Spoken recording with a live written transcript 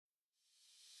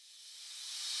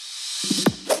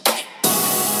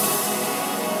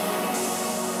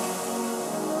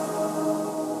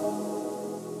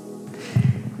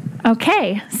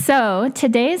Okay, so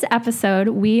today's episode,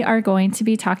 we are going to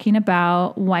be talking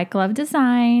about white glove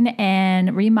design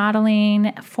and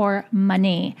remodeling for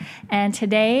money. And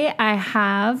today I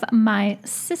have my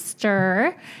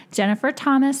sister, Jennifer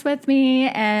Thomas, with me,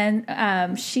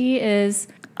 and she is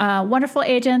a wonderful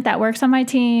agent that works on my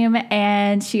team,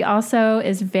 and she also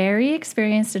is very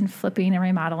experienced in flipping and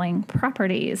remodeling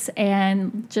properties.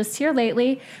 And just here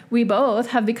lately, we both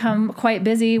have become quite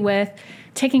busy with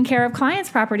taking care of clients'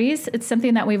 properties. It's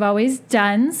something that we've always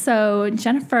done. So,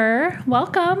 Jennifer,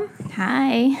 welcome.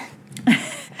 Hi.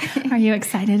 Are you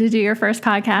excited to do your first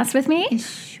podcast with me?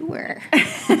 Sure.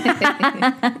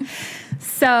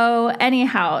 So,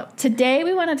 anyhow, today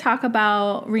we want to talk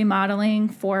about remodeling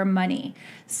for money.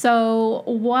 So,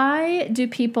 why do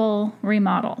people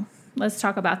remodel? Let's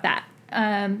talk about that.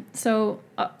 So,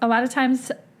 a lot of times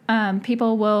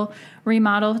people will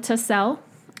remodel to sell,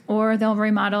 or they'll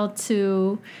remodel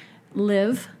to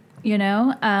live,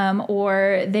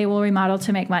 or they will remodel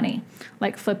to make money,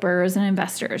 like flippers and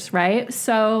investors, right?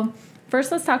 So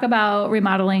first, let's talk about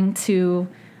remodeling to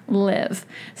live.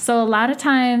 So a lot of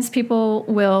times people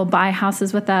will buy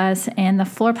houses with us and the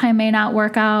floor plan may not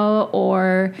work out,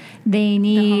 or they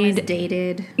need... The home is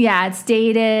dated. Yeah, it's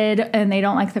dated and they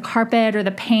don't like the carpet or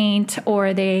the paint,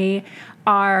 or they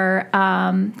are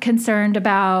concerned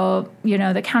about,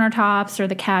 the countertops or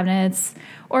the cabinets,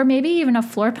 or maybe even a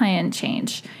floor plan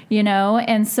change,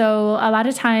 And so a lot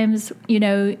of times,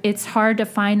 it's hard to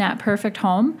find that perfect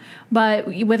home, but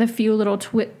with a few little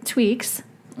tweaks,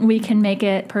 we can make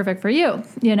it perfect for you,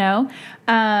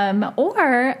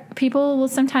 Or people will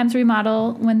sometimes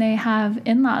remodel when they have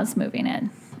in-laws moving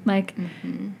in. Like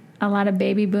a lot of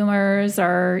baby boomers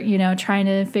are, trying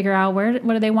to figure out what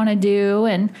do they want to do.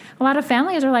 And a lot of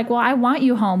families are like, well, I want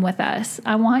you home with us.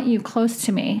 I want you close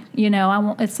to me.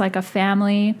 It's like a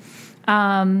family,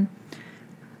 I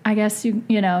guess,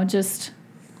 just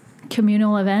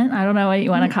communal event. I don't know what you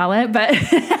want to call it, but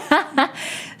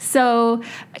so,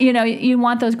 you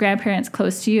want those grandparents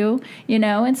close to you,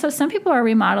 and so some people are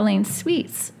remodeling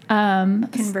suites.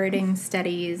 Converting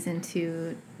studies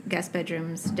into guest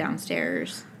bedrooms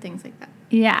downstairs, things like that.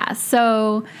 Yeah.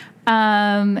 So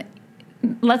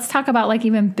let's talk about like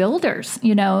even builders.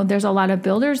 There's a lot of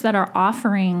builders that are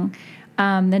offering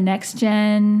the next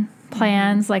gen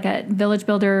plans, like at Village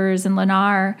Builders and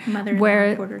Lennar,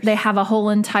 where quarters. They have a whole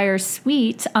entire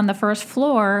suite on the first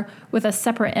floor with a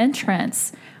separate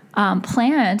entrance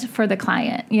planned for the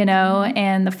client,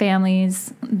 and the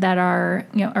families that are,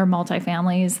 or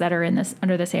multifamilies that are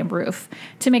under the same roof,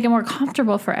 to make it more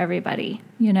comfortable for everybody,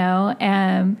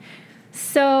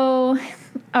 So,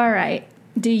 all right.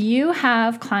 Do you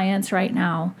have clients right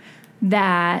now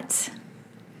that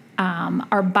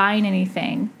are buying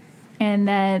anything and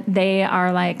that they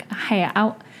are like, hey,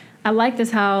 I like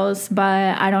this house,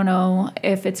 but I don't know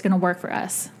if it's going to work for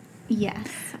us? Yes,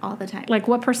 all the time. Like,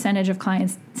 what percentage of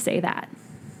clients say that?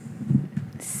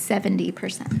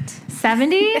 70%.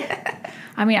 70?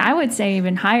 I mean, I would say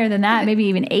even higher than that, maybe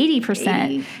even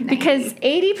 80%. 80, because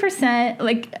 80%,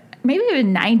 like maybe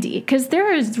even 90%, because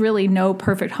there is really no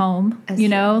perfect home. That's true.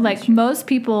 Like most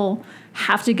people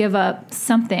have to give up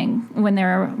something when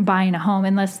they're buying a home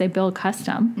unless they build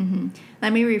custom. Mm-hmm.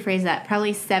 Let me rephrase that.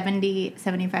 Probably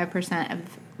 75% of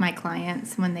my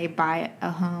clients, when they buy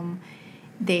a home,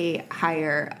 they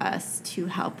hire us to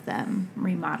help them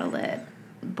remodel it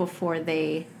before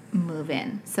they move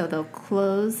in. So they'll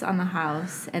close on the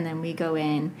house, and then we go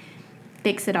in,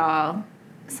 fix it all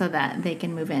so that they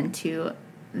can move into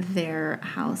their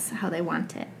house how they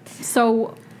want it.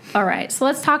 So, all right. So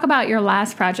let's talk about your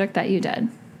last project that you did.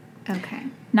 Okay.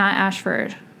 Not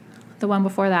Ashford. The one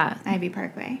before that. Ivy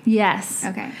Parkway. Yes.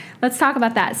 Okay. Let's talk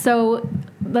about that. So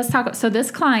So this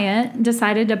client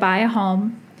decided to buy a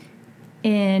home,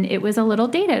 and it was a little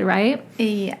dated, right?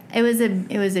 Yeah. It was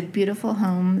a beautiful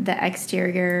home. The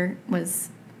exterior was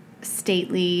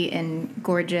stately and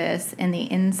gorgeous, and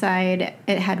the inside,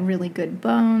 it had really good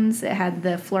bones. It had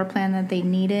the floor plan that they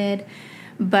needed,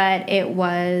 but it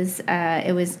was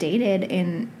dated,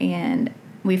 and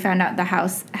we found out the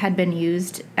house had been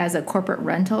used as a corporate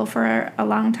rental for a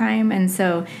long time, and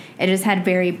so it just had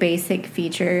very basic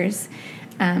features,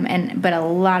 but a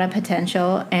lot of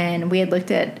potential. And we had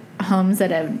looked at homes that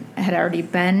had already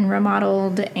been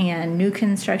remodeled and new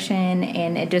construction,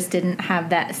 and it just didn't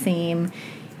have that same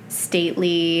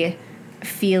stately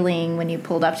feeling when you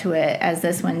pulled up to it as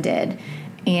this one did,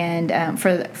 and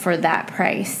for that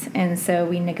price. And so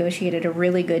we negotiated a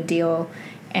really good deal,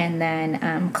 and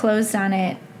then closed on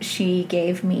it. She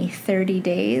gave me 30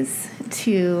 days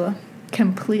to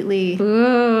completely.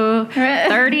 Ooh,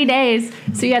 30 days.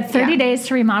 So you had 30 days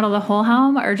to remodel the whole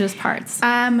home or just parts?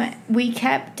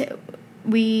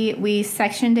 We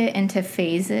sectioned it into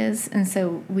phases, and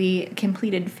so we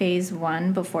completed phase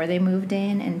 1 before they moved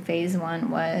in, and phase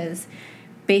 1 was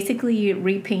basically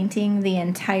repainting the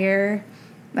entire,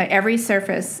 like every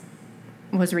surface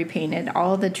was repainted.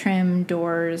 All the trim,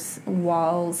 doors,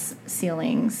 walls,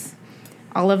 ceilings,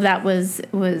 all of that was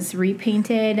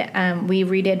repainted. We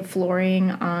redid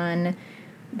flooring on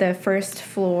the first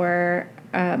floor,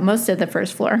 most of the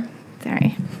first floor.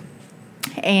 Sorry.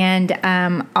 And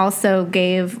also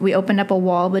we opened up a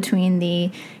wall between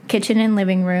the kitchen and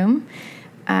living room.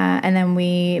 And then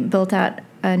we built out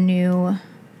a new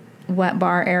wet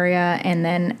bar area and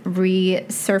then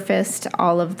resurfaced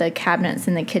all of the cabinets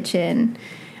in the kitchen,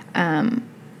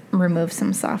 removed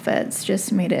some soffits,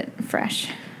 just made it fresh.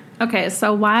 Okay,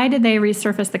 so why did they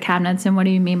resurface the cabinets, and what do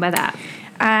you mean by that?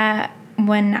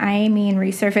 When I mean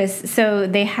resurface, so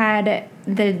they had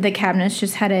the cabinets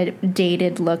just had a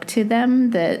dated look to them.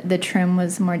 The trim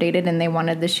was more dated, and they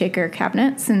wanted the shaker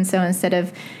cabinets. And so instead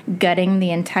of gutting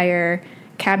the entire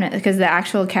cabinet, because the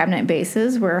actual cabinet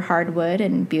bases were hardwood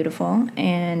and beautiful,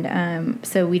 and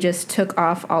so we just took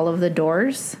off all of the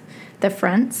doors, the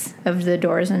fronts of the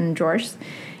doors and drawers,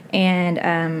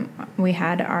 and we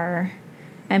had our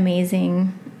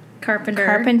amazing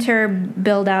carpenter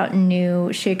build out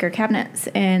new shaker cabinets,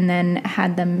 and then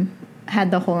had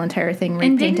the whole entire thing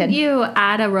repainted. And didn't you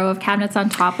add a row of cabinets on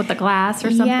top with the glass or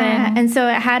something? Yeah, and so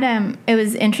it had it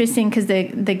was interesting because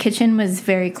the kitchen was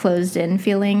very closed in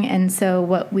feeling, and so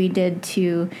what we did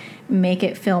to make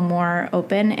it feel more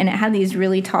open, and it had these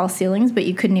really tall ceilings, but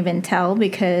you couldn't even tell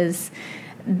because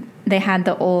they had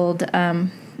the old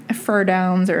fir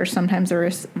domes, or sometimes they're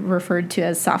referred to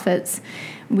as soffits.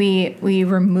 We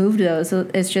removed those.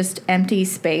 It's just empty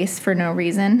space for no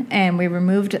reason, and we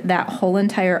removed that whole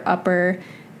entire upper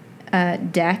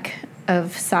deck of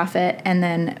soffit, and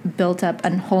then built up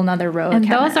a whole nother row of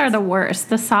cabinets. And those are the worst.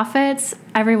 The soffits,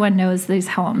 everyone knows these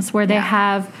homes where they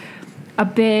have a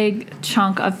big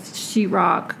chunk of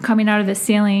sheetrock coming out of the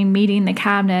ceiling, meeting the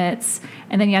cabinets,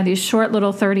 and then you have these short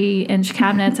little 30-inch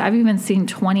cabinets. I've even seen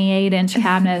 28-inch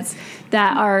cabinets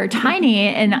that are tiny,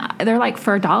 and they're like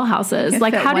for doll houses.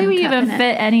 Like, how do we even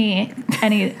fit any?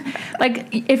 Like,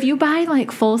 if you buy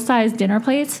like full-size dinner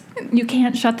plates, you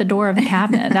can't shut the door of the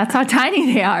cabinet. That's how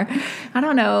tiny they are. I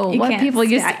don't know what people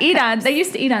used to eat on. They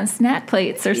used to eat on snack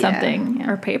plates or something,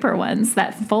 or paper ones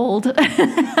that fold.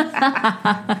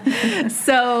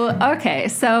 So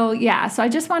I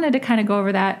just wanted to kind of go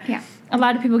over that. Yeah. A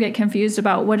lot of people get confused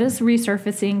about what does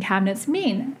resurfacing cabinets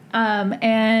mean.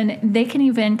 And they can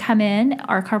even come in.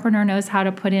 Our carpenter knows how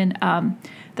to put in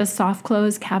the soft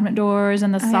close cabinet doors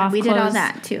and the soft we close did all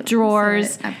that too.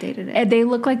 Drawers. So updated it. And they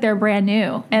look like they're brand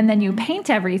new. And then you paint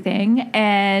everything,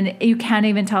 and you can't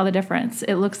even tell the difference.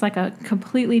 It looks like a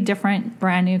completely different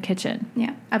brand new kitchen.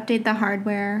 Yeah. Update the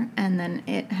hardware, and then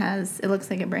it looks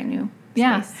like a brand new space.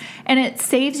 Yeah, and it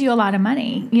saves you a lot of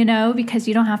money, because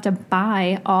you don't have to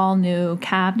buy all new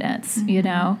cabinets,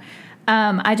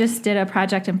 I just did a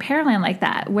project in Pearland like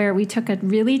that, where we took a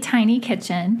really tiny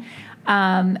kitchen,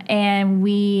 and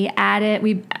we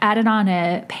added on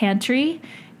a pantry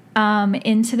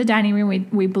into the dining room.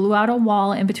 We blew out a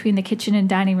wall in between the kitchen and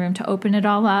dining room to open it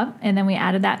all up, and then we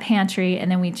added that pantry,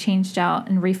 and then we changed out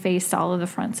and refaced all of the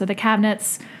fronts of the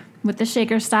cabinets with the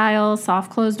shaker style,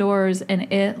 soft closed doors,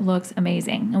 and it looks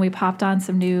amazing. And we popped on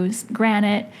some new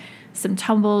granite, some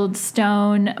tumbled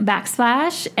stone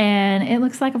backsplash, and it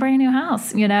looks like a brand new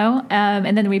house,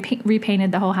 And then we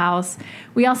repainted the whole house.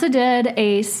 We also did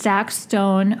a stacked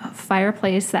stone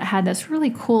fireplace that had this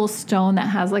really cool stone that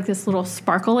has like this little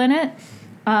sparkle in it.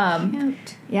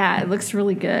 Yeah, it looks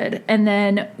really good. And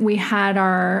then we had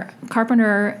our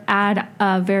carpenter add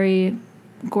a very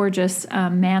gorgeous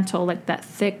mantle, like that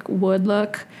thick wood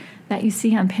look that you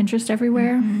see on Pinterest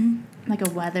everywhere. Like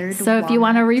a weathered So if you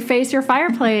want to reface your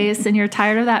fireplace and you're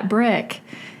tired of that brick,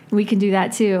 we can do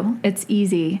that too. It's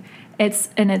easy. It's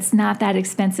not that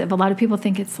expensive. A lot of people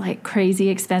think it's like crazy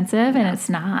expensive, and it's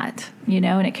not,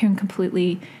 and it can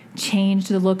completely change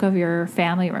the look of your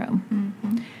family room.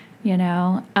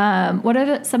 What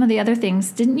are some of the other things?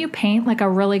 Didn't you paint like a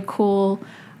really cool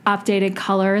updated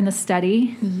color in the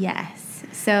study? Yes.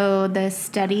 So the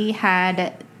study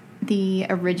had the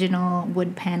original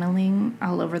wood paneling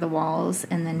all over the walls,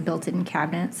 and then built-in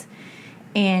cabinets.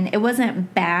 And it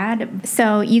wasn't bad.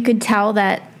 So you could tell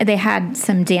that they had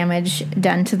some damage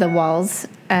done to the walls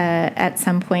at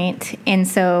some point. And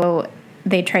so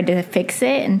they tried to fix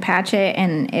it and patch it,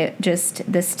 and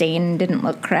the stain didn't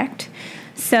look correct.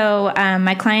 So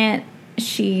my client,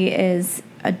 she is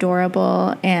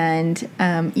adorable and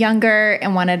younger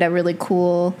and wanted a really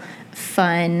cool,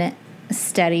 fun,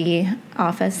 steady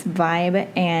office vibe,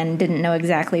 and didn't know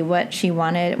exactly what she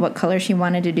wanted, what color she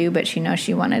wanted to do, but she knows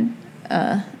she wanted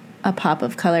a pop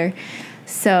of color.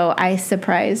 So I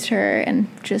surprised her and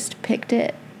just picked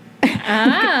it.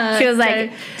 She was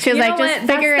like, just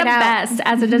figure it out. That's the best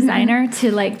as a designer,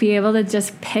 to like be able to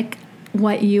just pick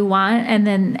what you want, and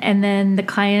then the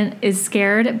client is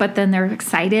scared, but then they're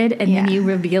excited, and then you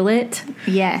reveal it.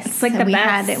 Yes, it's like we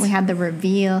had the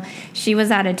reveal. She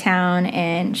was out of town,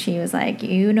 and she was like,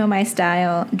 "You know my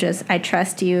style. I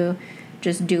trust you.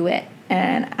 Just do it."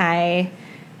 And I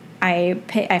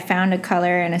found a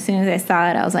color, and as soon as I saw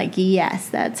it, I was like, "Yes,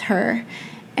 that's her."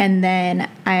 And then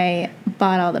I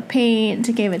bought all the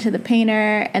paint, gave it to the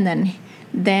painter, and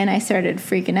then I started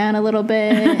freaking out a little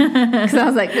bit because I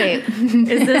was like, "Wait,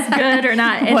 is this good or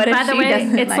not?" And what by the way,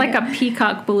 it's like a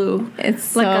peacock blue. It's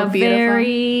so like a beautiful.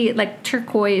 Very like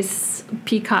turquoise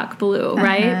peacock blue,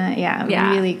 right?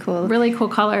 Yeah, really cool. Really cool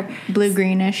color, blue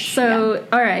greenish. So,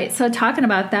 all right. So, talking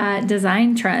about that,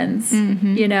 design trends.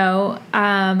 You know,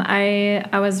 I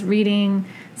was reading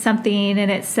something,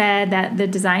 and it said that the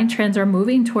design trends are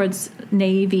moving towards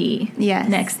navy.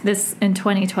 Yes. This in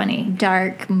 2020.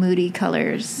 Dark, moody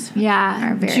colors.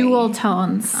 Yeah. Are very jewel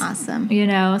tones. Awesome. You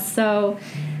know, so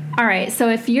all right. So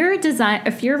if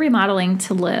you're remodeling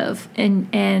to live,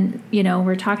 and you know,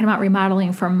 we're talking about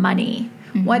remodeling for money,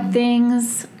 what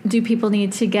things do people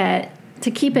need to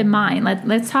keep in mind?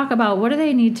 Let's talk about what do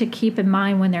they need to keep in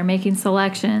mind when they're making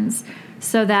selections,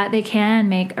 so that they can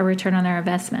make a return on their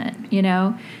investment. You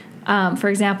know, for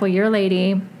example, your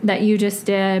lady that you just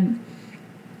did,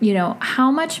 you know, how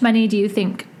much money do you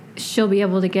think she'll be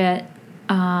able to get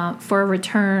for a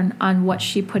return on what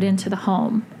she put into the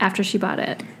home after she bought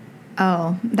it?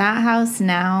 Oh, that house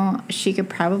now, she could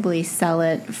probably sell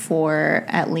it for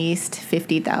at least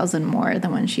 $50,000 more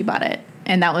than when she bought it.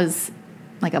 And that was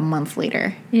like a month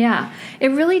later. Yeah, it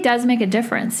really does make a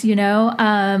difference, you know.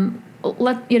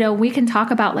 We can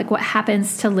talk about like what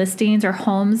happens to listings or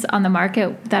homes on the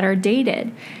market that are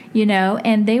dated, you know,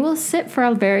 and they will sit for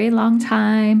a very long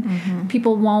time.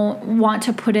 People won't want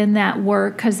to put in that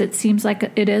work because it seems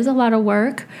like it is a lot of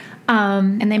work.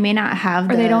 And they may not have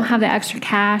they don't have the extra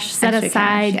cash set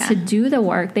aside to do the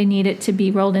work. They need it to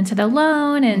be rolled into the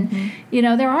loan. And, you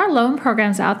know, there are loan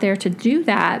programs out there to do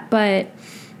that, but,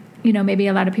 you know, maybe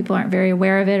a lot of people aren't very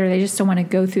aware of it, or they just don't want to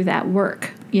go through that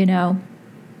work, you know.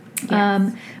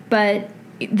 Yes. But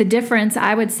the difference,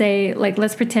 I would say, like,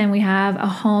 let's pretend we have a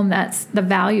home that's the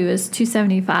value is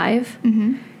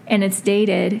 $275 and it's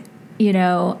dated, you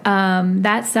know,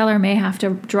 that seller may have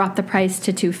to drop the price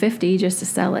to $250 just to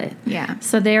sell it. Yeah.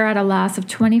 So they're at a loss of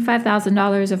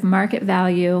 $25,000 of market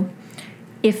value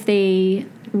if they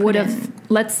would have,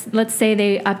 let's say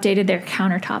they updated their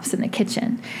countertops in the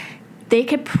kitchen. They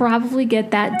could probably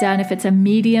get that done if it's a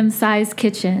medium-sized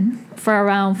kitchen for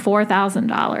around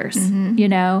 $4,000, you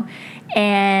know.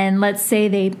 And let's say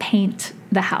they paint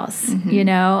the house, you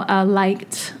know, a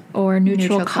light or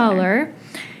neutral color.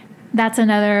 That's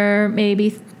another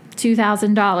maybe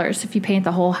 $2,000 if you paint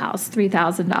the whole house,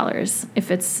 $3,000.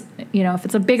 If it's, you know, if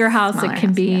it's a bigger house, Smaller it can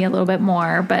house, be a little bit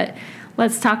more. But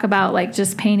let's talk about like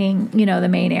just painting, you know, the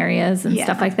main areas and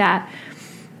stuff like that.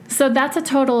 So that's a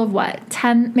total of what?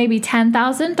 Maybe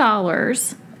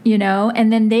 $10,000, you know,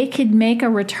 and then they could make a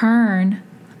return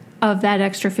of that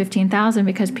extra $15,000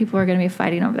 because people are going to be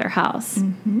fighting over their house.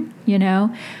 You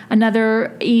know,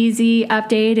 another easy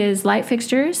update is light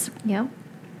fixtures. Yep.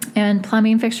 And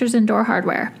plumbing fixtures and door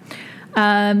hardware.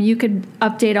 You could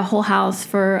update a whole house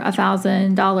for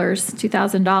 $1,000,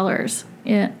 $2,000,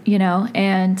 you know,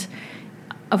 and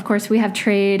of course, we have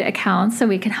trade accounts, so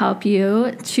we can help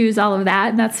you choose all of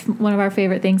that. And that's one of our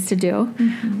favorite things to do.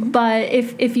 But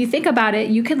if you think about it,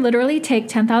 you could literally take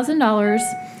 $10,000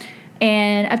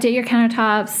 and update your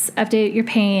countertops, update your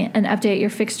paint, and update your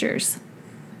fixtures.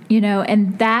 You know,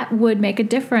 and that would make a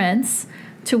difference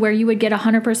to where you would get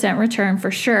 100% return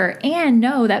for sure, and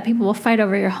know that people will fight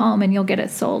over your home and you'll get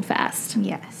it sold fast.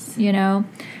 Yes. You know?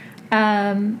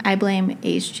 I blame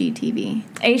HGTV.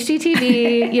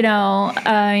 HGTV, you know,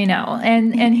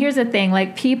 and here's the thing,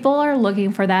 like people are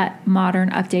looking for that modern,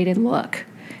 updated look,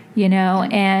 you know,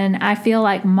 and I feel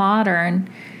like modern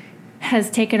has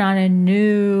taken on a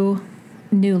new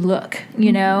look,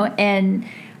 you know, and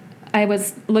I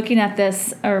was looking at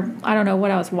this, or I don't know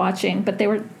what I was watching, but they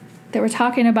were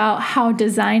talking about how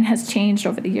design has changed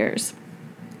over the years.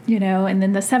 You know, and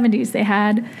then the 70s, they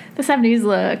had the 70s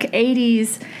look.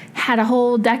 80s had a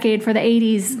whole decade for the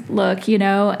 80s look, you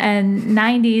know, and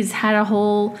 90s had a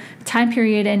whole time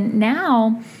period. And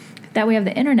now that we have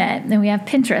the internet and we have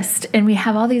Pinterest and we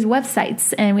have all these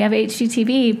websites and we have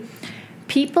HGTV,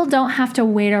 people don't have to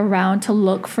wait around to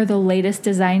look for the latest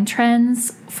design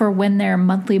trends for when their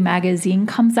monthly magazine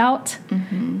comes out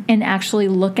and actually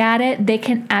look at it. They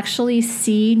can actually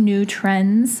see new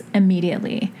trends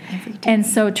immediately. Every day. And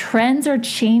so trends are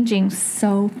changing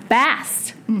so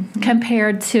fast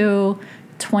compared to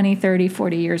 20, 30,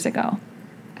 40 years ago.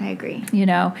 I agree. You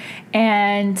know,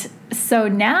 and so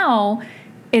now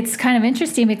it's kind of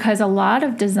interesting because a lot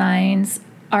of designs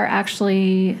are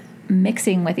actually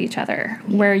mixing with each other,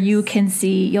 where you'll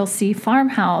see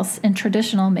farmhouse and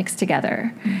traditional mixed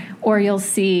together, or you'll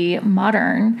see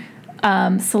modern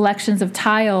selections of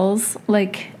tiles,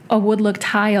 like a wood look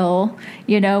tile,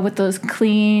 you know, with those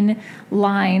clean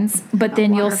lines, but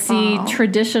then you'll see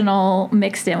traditional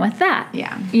mixed in with that.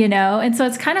 Yeah. You know, and so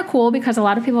it's kind of cool because a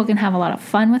lot of people can have a lot of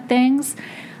fun with things.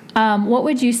 What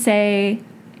would you say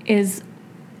is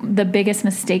the biggest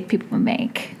mistake people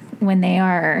make when they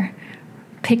are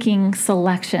picking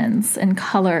selections and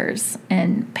colors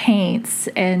and paints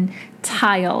and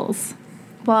tiles?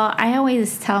 Well, I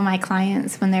always tell my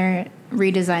clients when they're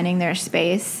redesigning their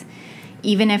space,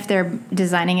 even if they're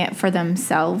designing it for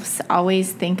themselves,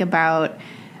 always think about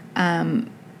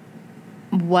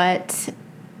what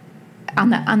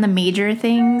on the major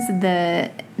things,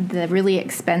 the really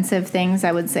expensive things,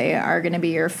 I would say, are going to be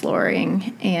your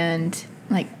flooring and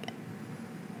like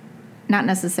not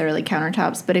necessarily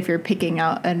countertops, but if you're picking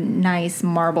out a nice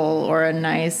marble or a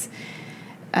nice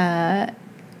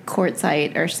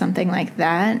quartzite or something like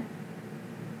that,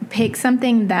 pick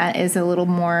something that is a little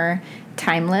more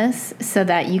timeless so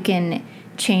that you can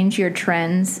change your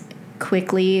trends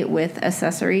quickly with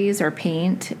accessories or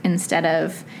paint instead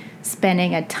of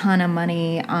spending a ton of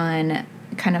money on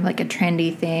kind of like a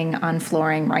trendy thing on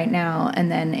flooring right now, and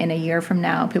then in a year from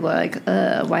now people are like,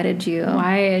 why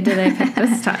did I pick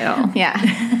this tile? Yeah.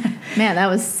 Man, that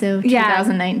was so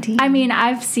 2019. I mean,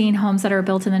 I've seen homes that are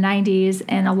built in the 90s,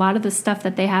 and a lot of the stuff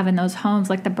that they have in those homes,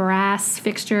 like the brass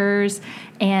fixtures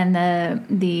and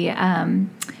the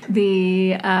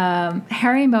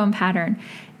herringbone pattern,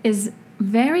 is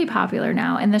very popular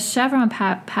now. And the chevron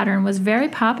pattern was very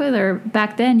popular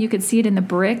back then. You could see it in the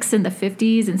bricks in the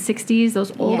 50s and 60s.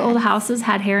 Those old houses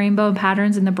had herringbone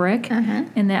patterns in the brick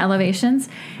in the elevations.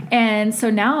 And so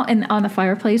now, and on the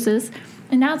fireplaces,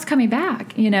 and now it's coming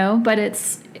back, you know, but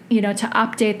it's, you know, to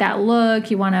update that look,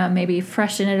 you want to maybe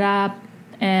freshen it up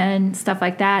and stuff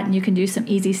like that. And you can do some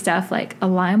easy stuff like a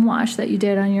lime wash that you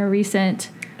did on your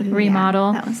recent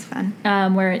remodel. That was fun.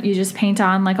 Where you just paint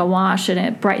on like a wash and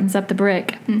it brightens up the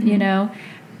brick, you know.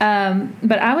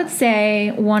 But I would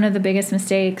say one of the biggest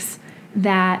mistakes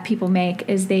that people make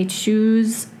is they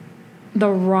choose the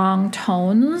wrong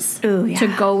tones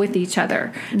to go with each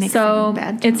other. So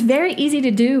it's very easy to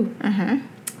do.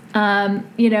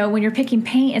 You know, when you're picking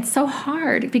paint, it's so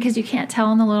hard because you can't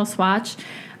tell in the little swatch.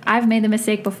 I've made the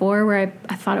mistake before where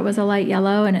I thought it was a light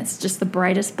yellow and it's just the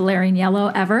brightest blaring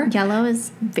yellow ever. Yellow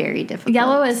is very difficult.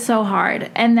 Yellow is so hard.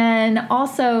 And then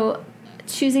also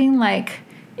choosing, like,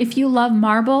 if you love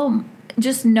marble,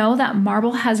 just know that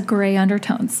marble has gray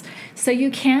undertones. So you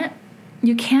can't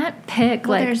pick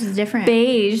there's different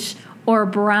beige or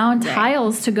brown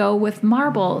tiles to go with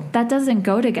marble. That doesn't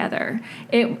go together.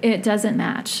 It doesn't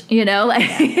match, you know? Like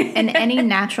And any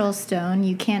natural stone,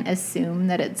 you can't assume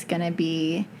that it's going to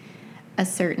be a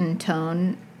certain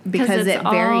tone because it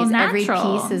varies. Every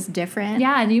piece is different.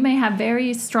 Yeah, and you may have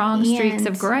very strong streaks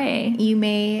of gray. You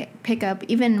may pick up,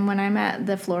 even when I'm at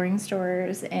the flooring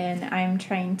stores and I'm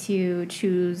trying to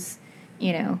choose,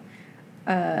 you know,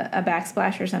 a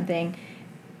backsplash or something,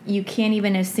 you can't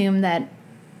even assume that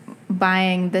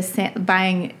buying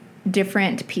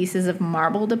different pieces of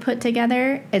marble to put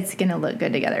together, it's going to look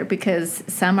good together because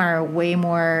some are way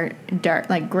more dark,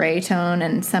 like gray tone,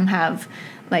 and some have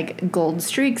like gold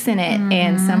streaks in it,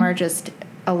 and some are just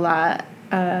a lot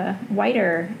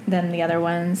whiter than the other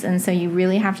ones. And so you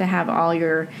really have to have all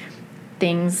your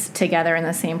things together in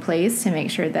the same place to make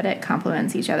sure that it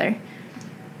complements each other.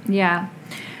 Yeah,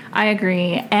 I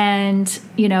agree. And,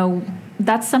 you know,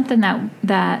 that's something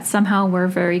that somehow we're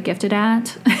very gifted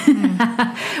at.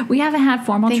 We haven't had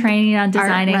formal training on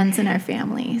designing. Art runs in our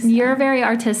families. So. You're very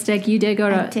artistic. You did go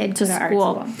to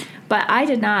school. But I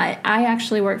did not. I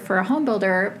actually worked for a home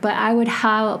builder, but I would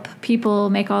help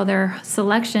people make all their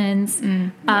selections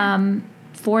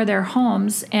for their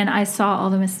homes, and I saw all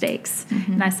the mistakes,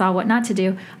 and I saw what not to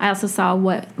do. I also saw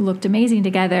what looked amazing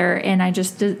together, and I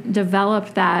just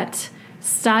developed that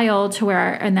style to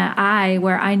where, and that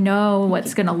where I know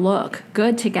what's going to look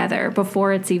good together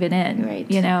before it's even in, right.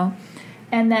 You know?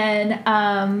 And then,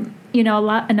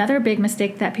 another big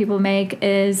mistake that people make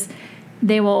is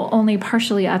they will only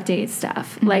partially update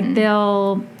stuff. Mm-hmm. Like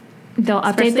they'll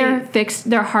update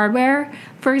their hardware,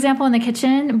 for example, in the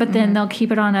kitchen, but then they'll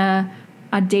keep it on a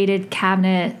dated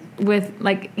cabinet with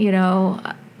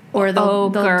or they'll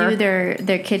do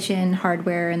their kitchen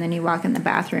hardware, and then you walk in the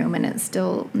bathroom and it's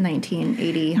still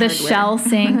 1980 hardware. The shell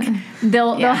sink.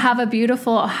 They'll have a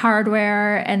beautiful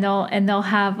hardware, and they'll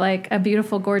have like a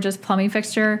beautiful, gorgeous plumbing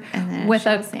fixture with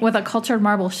a cultured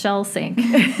marble shell sink.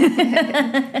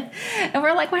 And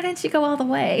we're like, why didn't you go all the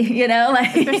way?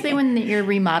 Especially when you're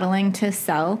remodeling to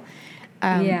sell,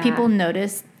 people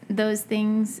notice those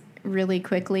things really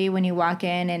quickly when you walk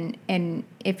in, and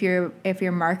if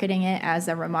you're marketing it as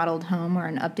a remodeled home or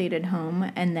an updated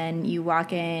home, and then you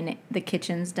walk in, the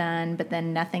kitchen's done, but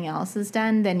then nothing else is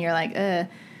done, then you're like,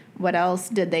 what else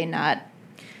did they not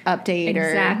update?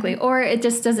 Exactly. Or it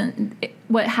just doesn't.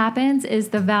 What happens is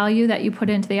the value that you put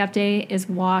into the update is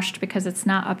washed because it's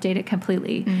not updated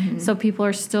completely. Mm-hmm. So people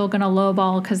are still going to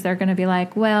lowball because they're going to be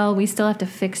like, well, we still have to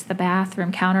fix the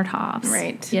bathroom countertops.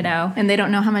 Right. And they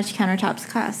don't know how much countertops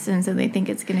cost, and so they think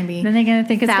it's going to be then they're going to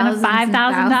think it's going to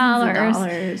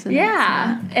 $5,000.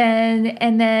 Yeah.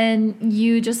 And then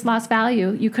you just lost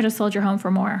value. You could have sold your home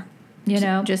for more.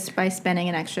 Just by spending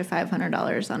an extra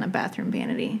 $500 on a bathroom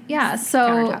vanity. Yeah,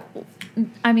 so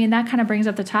that kind of brings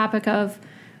up the topic of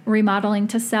remodeling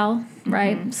to sell,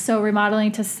 right? Mm-hmm. So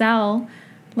remodeling to sell,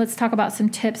 let's talk about some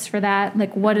tips for that.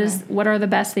 Like what are the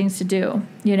best things to do?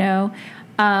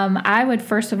 I would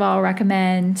first of all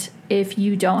recommend, if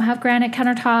you don't have granite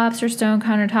countertops or stone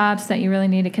countertops, that you really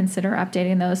need to consider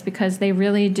updating those, because they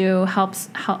really do help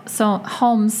so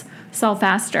homes sell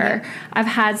faster. Yeah. I've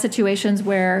had situations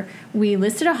where we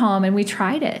listed a home and we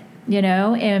tried it,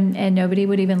 and nobody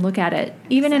would even look at it,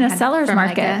 even in a seller's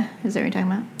market. Is that what you're talking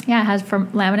about? Yeah, it has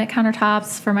laminate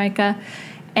countertops, Formica.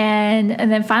 And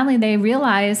then finally they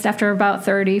realized after about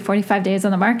 30, 45 days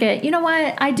on the market, you know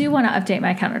what? I do want to update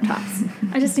my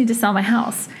countertops. I just need to sell my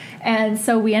house. And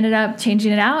so we ended up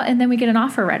changing it out, and then we get an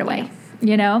offer right away.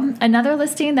 Another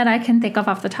listing that I can think of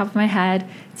off the top of my head,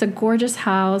 it's a gorgeous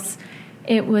house.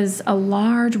 It was a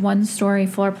large one-story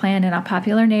floor plan in a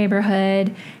popular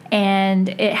neighborhood, and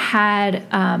it had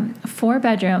 4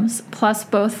 bedrooms plus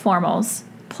both formals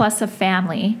plus a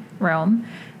family room.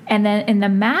 And then in the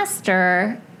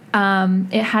master,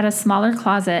 it had a smaller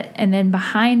closet, and then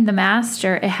behind the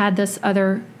master, it had this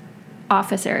other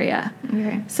office area.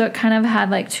 Okay. So it kind of had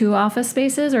like 2 office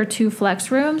spaces or 2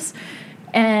 flex rooms,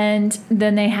 and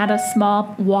then they had a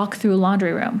small walk-through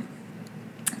laundry room.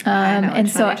 And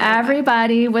so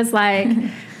everybody was like,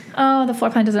 oh, the floor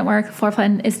plan doesn't work. The floor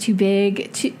plan is too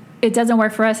big. It doesn't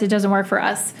work for us. It doesn't work for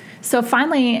us. So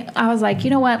finally, I was like, you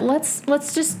know what?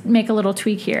 Let's just make a little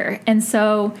tweak here. And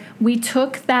so we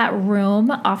took that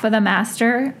room off of the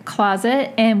master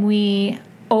closet, and we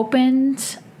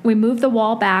moved the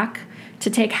wall back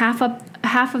to take half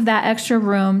of that extra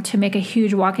room to make a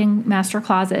huge walk-in master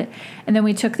closet. And then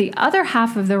we took the other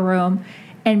half of the room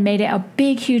and made it a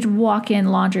big, huge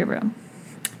walk-in laundry room.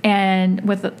 And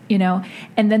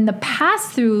and then the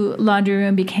pass-through laundry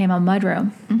room became a mud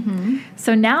room. Mm-hmm.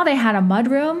 So now they had a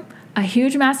mud room, a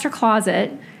huge master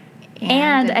closet,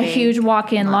 and a huge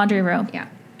walk-in laundry room. Yeah.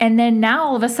 And then now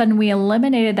all of a sudden we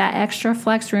eliminated that extra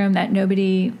flex room that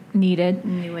nobody needed.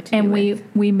 And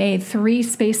we made 3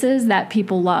 spaces that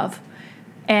people love.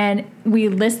 And we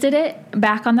listed it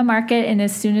back on the market, and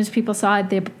as soon as people saw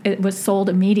it, it was sold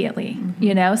immediately.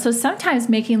 Mm-hmm. So sometimes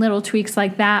making little tweaks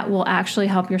like that will actually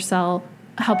help you sell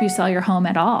your home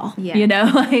at all.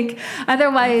 Yeah.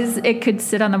 Otherwise it could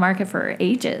sit on the market for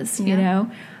ages.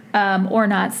 Or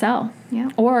not sell. Yeah.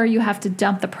 Or you have to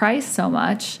dump the price so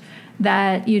much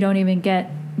that you don't even get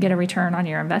a return on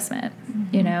your investment.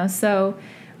 Mm-hmm. So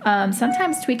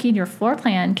sometimes tweaking your floor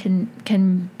plan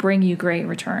can bring you great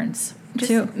returns.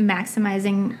 Just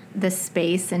maximizing the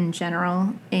space in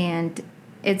general, and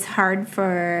it's hard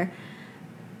for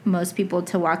most people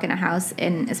to walk in a house,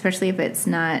 and especially if it's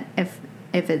not if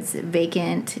it's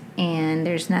vacant and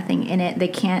there's nothing in it, they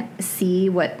can't see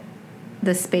what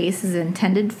the space is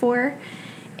intended for,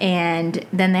 and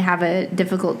then they have a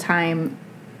difficult time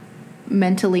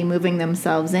mentally moving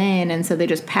themselves in, and so they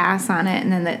just pass on it,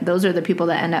 and then those are the people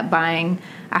that end up buying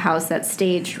a house that's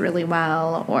staged really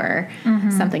well or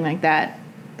something like that.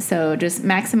 So just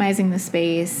maximizing the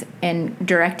space and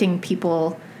directing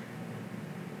people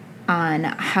on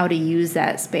how to use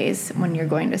that space when you're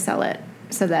going to sell it,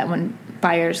 so that when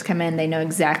buyers come in, they know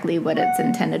exactly what it's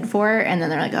intended for, and then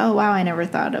they're like, oh wow, I never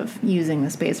thought of using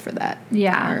the space for that.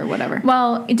 Yeah. Or whatever.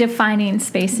 Well, defining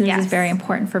spaces is very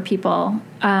important for people.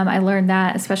 I learned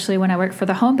that especially when I worked for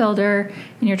the home builder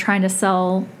and you're trying to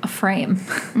sell a frame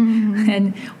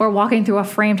and or walking through a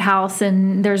framed house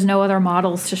and there's no other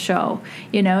models to show,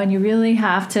 and you really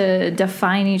have to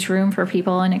define each room for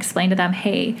people and explain to them,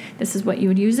 hey, this is what you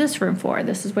would use this room for.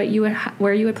 This is what you would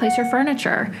where you would place your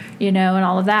furniture, and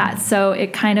all of that. So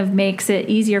it kind of makes it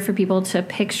easier for people to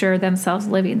picture themselves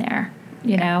living there,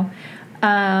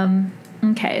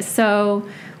 Okay, so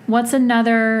what's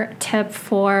another tip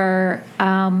for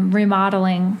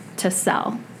remodeling to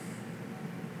sell?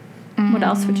 What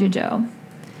else would you do?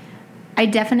 I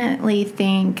definitely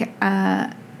think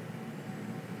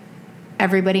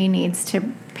everybody needs to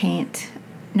paint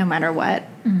no matter what,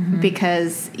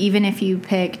 because even if you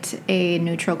picked a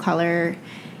neutral color,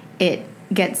 it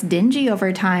gets dingy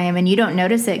over time and you don't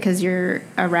notice it because you're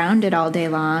around it all day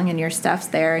long and your stuff's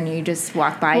there and you just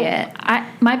walk by it.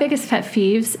 My biggest pet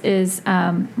peeves is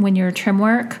when your trim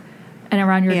work and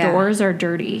around your doors are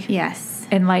dirty. Yes.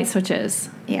 And light switches.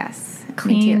 Yes.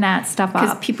 Clean that stuff up.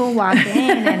 Because people walk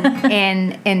in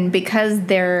and because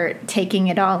they're taking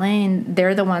it all in,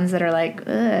 they're the ones that are like,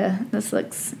 ugh, this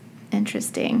looks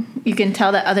interesting. You can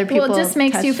tell that other people. Well, it just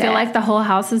makes you feel like the whole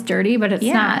house is dirty, but it's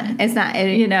not. It's not.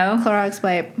 Clorox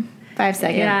wipe, 5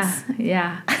 seconds.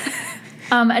 Yeah.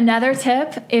 Another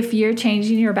tip: if you're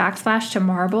changing your backsplash to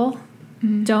marble,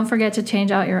 don't forget to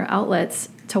change out your outlets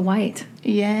to white.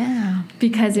 Yeah.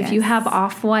 Because if you have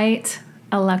off-white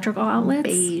electrical outlets,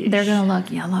 they're going to look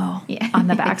yellow on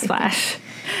the backsplash.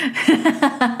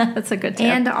 That's a good tip.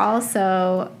 And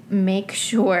also make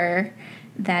sure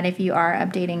that if you are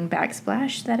updating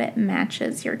backsplash, that it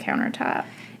matches your countertop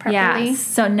properly. Yes.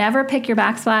 So never pick your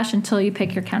backsplash until you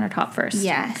pick your countertop first.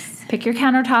 Yes. Pick your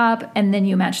countertop, and then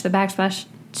you match the backsplash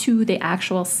to the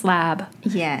actual slab.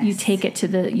 Yes. You take it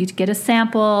you get a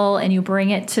sample, and you bring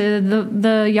it to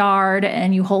the yard,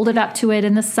 and you hold it up to it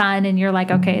in the sun, and you're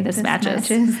like, okay, this matches.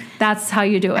 That's how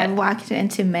you do it. I've walked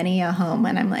into many a home,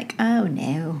 and I'm like, oh,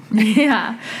 no.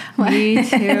 Yeah. Me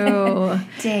too.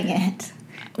 Dang it.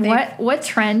 What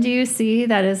trend do you see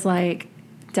that is like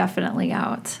definitely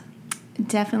out?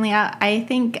 Definitely out. I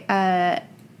think I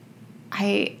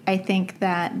think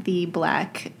that the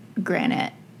black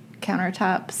granite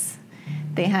countertops,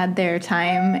 they had their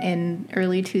time in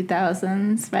early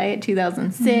 2000s, right?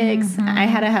 2006. I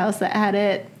had a house that had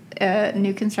it.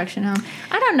 New construction home.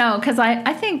 I don't know, because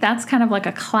I think that's kind of like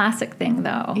a classic thing,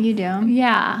 though. You do?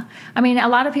 Yeah. I mean, a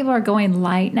lot of people are going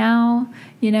light now,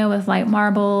 with light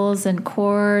marbles and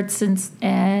quartz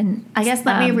and I guess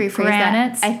let me rephrase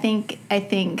granites. that. I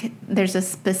think there's a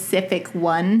specific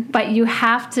one. But you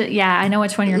have to, I know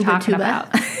which one you're talking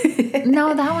about.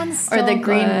 No, that one's still or the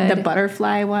green, good. the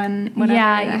butterfly one. Whatever,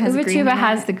 Ubatuba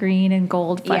has the green and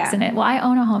gold flecks in it. Well, I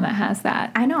own a home that has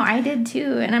that. I know, I did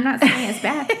too, and I'm not saying it's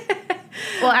bad.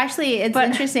 Well, actually, it's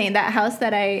interesting. That house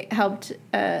that I helped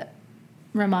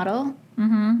remodel,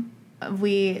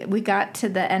 we got to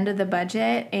the end of the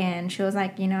budget, and she was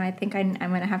like, I think I'm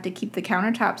going to have to keep the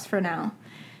countertops for now.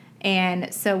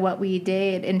 And so what we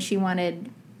did, and she wanted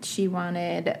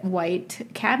white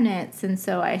cabinets, and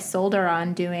so I sold her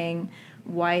on doing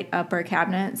white upper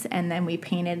cabinets, and then we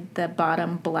painted the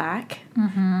bottom black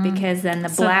because then the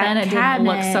black then it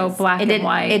cabinets, didn't look so black and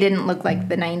white. It didn't look like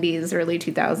the 90s, early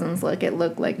 2000s look. It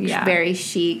looked like very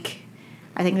chic.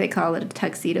 I think they call it a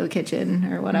tuxedo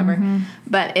kitchen or whatever.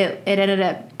 But it ended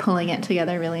up pulling it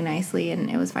together really nicely, and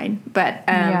it was fine. But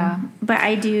but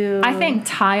I think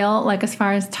tile, like as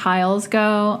far as tiles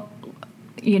go,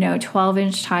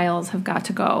 12-inch tiles have got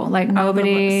to go. Like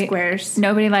nobody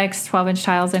likes 12-inch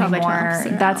tiles anymore.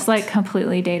 That's like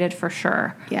completely dated for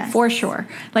sure. Yes. For sure.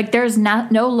 Like there's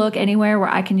no look anywhere where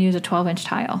I can use a 12-inch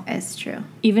tile. It's true.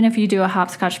 Even if you do a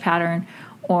hopscotch pattern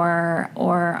or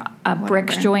a brick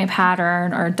joint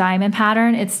pattern or a diamond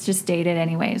pattern, it's just dated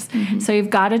anyways. So you've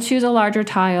got to choose a larger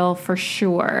tile for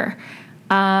sure.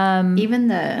 Even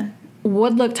the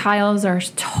wood look tiles are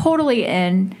totally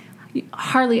in.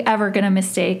 Hardly ever going to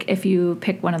mistake if you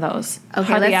pick one of those. Okay,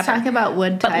 hardly let's talk about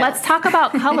wood tiles. But let's talk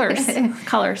about colors.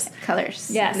 Colors.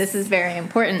 Yes. This is very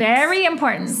important. Very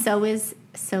important. So is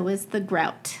the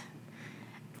grout.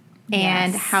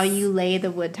 And how you lay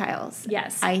the wood tiles.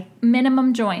 Yes.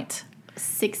 Minimum joint.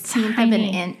 16th of an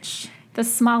inch. The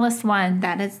smallest one.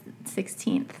 That is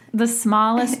 16th. The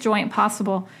smallest joint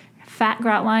possible. Fat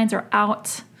grout lines are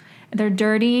out. They're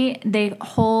dirty. They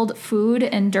hold food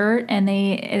and dirt, and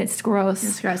it's gross.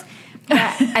 It's gross.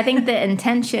 I think the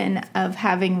intention of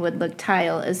having wood look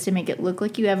tile is to make it look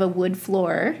like you have a wood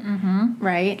floor,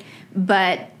 right?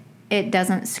 But it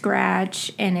doesn't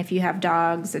scratch, and if you have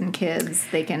dogs and kids,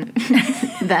 they can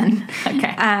then.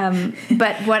 Okay.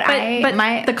 But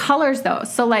the colors though.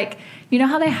 So like you know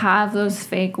how they have those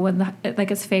fake wood, like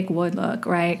it's fake wood look,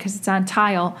 right? Because it's on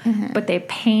tile, but they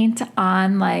paint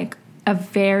on like a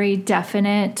very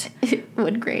definite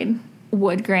wood grain.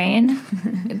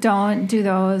 Don't do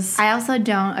those. I also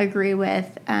don't agree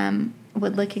with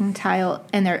wood-looking tile,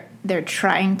 and they're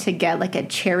trying to get like a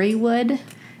cherry wood.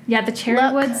 Yeah, the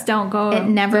cherry woods don't go. It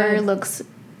never good. looks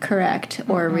correct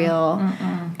or real.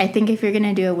 I think if you're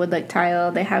gonna do a wood look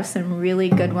tile, they have some really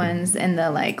good ones in the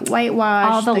like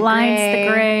whitewash, all the lines, gray.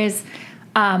 the grays.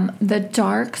 The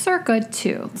darks are good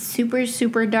too.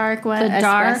 Super dark one. The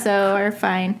dark espresso are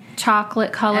fine.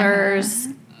 Chocolate colors.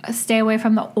 Stay away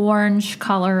from the orange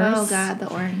colors. Oh God,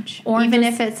 the orange. Orange even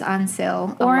is, if it's on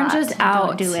sale. Orange is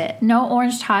out. Don't do it. No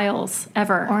orange tiles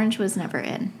ever. Orange was never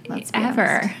in. Let's be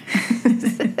ever.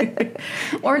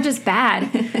 Orange is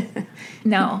bad.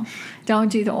 No,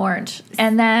 don't do the orange.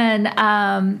 And then,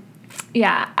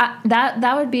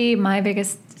 that would be my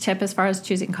biggest tip as far as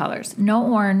choosing colors.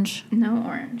 No orange. No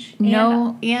orange.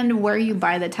 No. And where you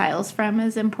buy the tiles from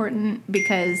is important,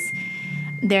 because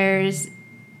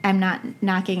I'm not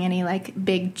knocking any like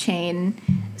big chain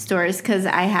stores, because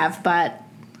I have bought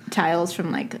tiles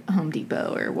from like Home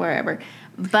Depot or wherever.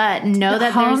 But know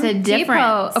that there's a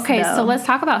difference. Okay, though. so let's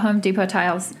talk about Home Depot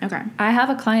tiles. Okay. I have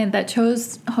a client that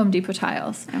chose Home Depot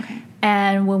tiles. Okay.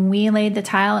 And when we laid the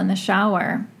tile in the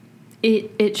shower,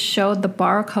 it showed the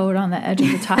barcode on the edge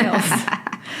of the tiles.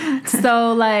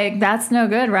 So like that's no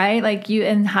good, right? Like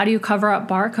and how do you cover up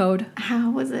barcode?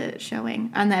 How was it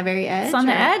showing? On that very edge? It's on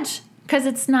the edge, because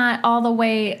it's not all the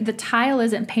way. The tile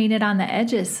isn't painted on the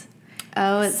edges.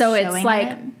 Oh, it's so showing it's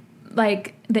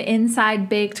like the inside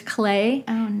baked clay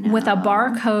with a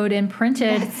barcode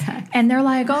imprinted. And they're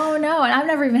like, oh no. And I've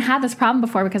never even had this problem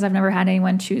before, because I've never had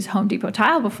anyone choose Home Depot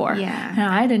tile before. Yeah. And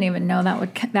I didn't even know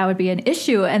that would be an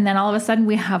issue. And then all of a sudden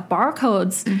we have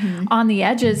barcodes on the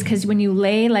edges, because when you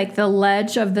lay like the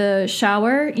ledge of the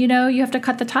shower, you have to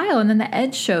cut the tile, and then the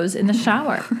edge shows in the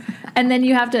shower. And then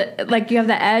you have to, like, you have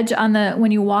the edge on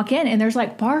when you walk in, and there's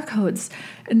like barcodes.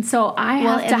 And so I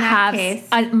have to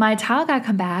have my tile guy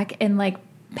come back and like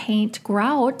paint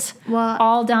grout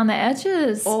all down the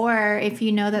edges. Or if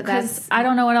you know that's I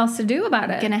don't know what else to do about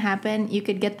it. Gonna happen, you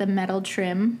could get the metal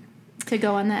trim to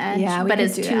go on the edge. Yeah, but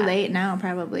it's too late now,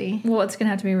 probably. Well, it's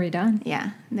gonna have to be redone. Yeah,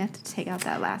 they have to take out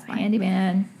that last line.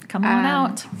 Handyman, come on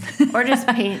out. Or just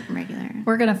paint regular.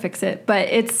 We're gonna fix it, but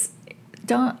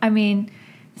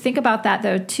think about that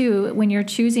though too. When you're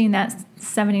choosing that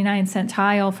 79-cent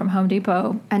tile from Home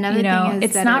Depot, another thing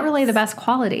is it's not really the best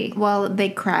quality. Well, they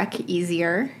crack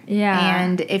easier. Yeah.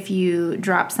 And if you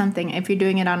drop something, if you're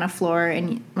doing it on a floor,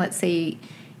 and let's say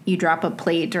you drop a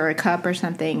plate or a cup or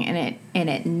something, and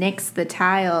it nicks the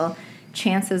tile,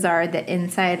 chances are the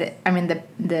inside,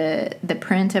 the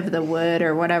print of the wood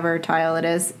or whatever tile it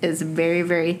is very,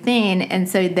 very thin, and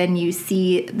so then you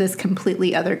see this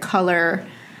completely other color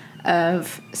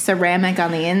of ceramic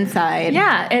on the inside.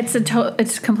 Yeah, it's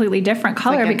it's a completely different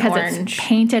color, like because orange. It's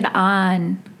painted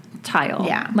on tile.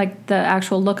 Yeah, like the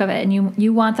actual look of it, and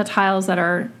you want the tiles that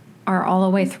are all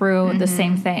the way through the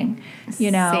same thing,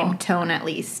 same tone at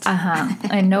least.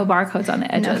 And no barcodes on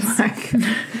the edges.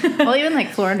 Well, even like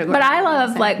floor and decor. But I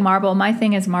love like marble. My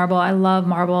thing is marble. I love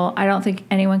marble. I don't think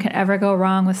anyone can ever go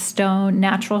wrong with stone.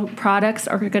 Natural products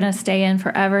are going to stay in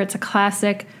forever. It's a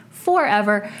classic.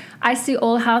 Forever. I see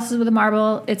old houses with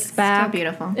marble. It's back. Still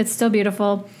beautiful. It's still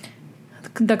beautiful.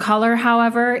 The color,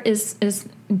 however, is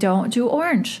don't do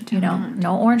orange.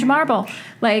 No orange marble.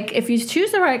 Like if you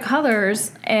choose the right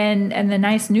colors and the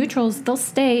nice neutrals, they'll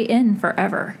stay in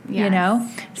forever.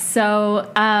 Yes.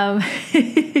 So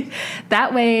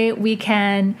that way we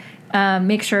can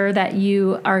make sure that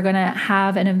you are going to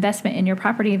have an investment in your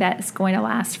property that's going to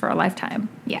last for a lifetime.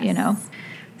 Yes.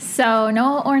 So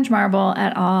no orange marble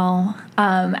at all.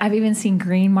 I've even seen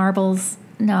green marbles.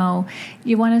 No,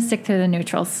 you want to stick to the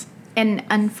neutrals. And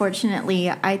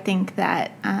unfortunately, I think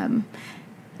that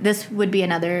this would be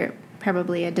another,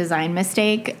 probably a design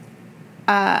mistake.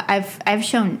 I've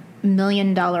shown $1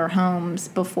 million homes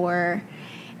before,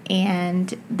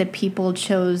 and the people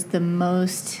chose the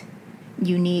most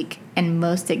unique and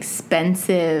most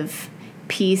expensive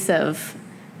piece of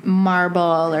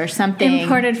marble or something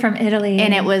imported from Italy,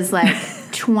 and it was like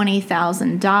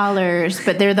 $20,000,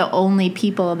 but they're the only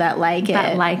people that like it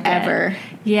ever.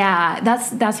 Yeah,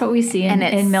 that's what we see in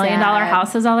 $1 million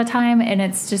houses all the time, and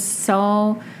it's just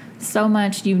so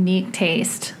much unique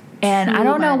taste. And I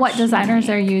don't know what designers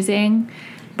they're using,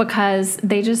 because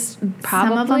they just probably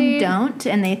some of them don't,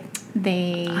 and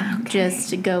they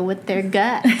just go with their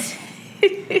gut.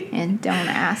 and don't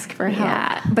ask for help.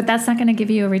 Yeah, but that's not going to give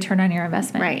you a return on your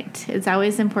investment. Right. It's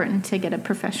always important to get a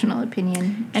professional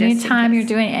opinion. Anytime you're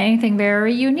doing anything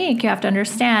very unique, you have to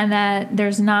understand that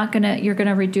you're going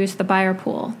to reduce the buyer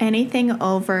pool. Anything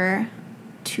over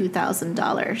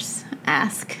 $2,000,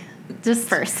 ask. Just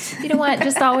first. You know what?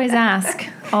 Just always ask.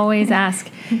 Always ask.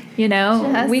 You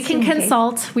know, Just we can in case.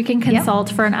 consult. We can consult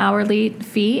for an hourly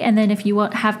fee, and then if you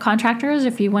have contractors,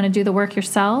 if you want to do the work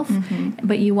yourself,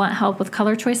 but you want help with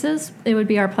color choices, it would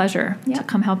be our pleasure to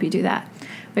come help you do that.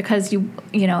 Because you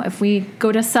know, if we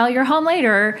go to sell your home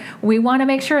later, we want to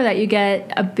make sure that you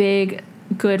get a big,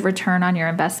 good return on your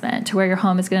investment to where your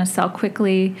home is going to sell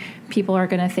quickly. People are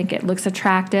going to think it looks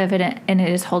attractive and it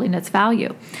is holding its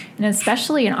value. And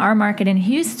especially in our market in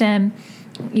Houston,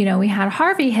 you know, we had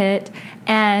Harvey hit,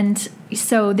 and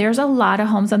so there's a lot of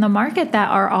homes on the market that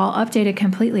are all updated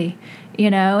completely, you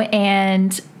know,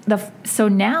 and so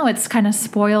now it's kind of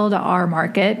spoiled our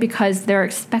market because they're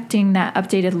expecting that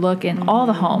updated look in all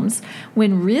the homes,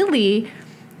 when really,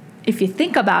 if you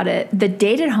think about it, the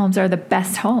dated homes are the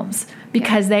best homes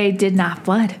because they did not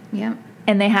flood. Yep.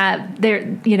 And they have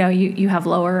you have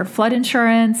lower flood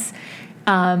insurance.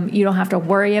 You don't have to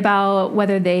worry about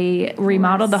whether they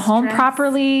remodeled the home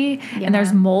properly and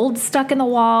there's mold stuck in the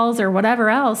walls or whatever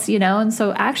else, you know. And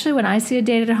so actually when I see a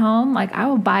dated home, like, I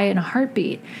will buy it in a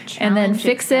heartbeat and then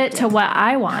fix it to what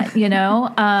I want, you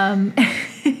know.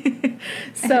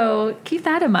 So keep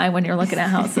that in mind when you're looking at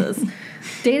houses.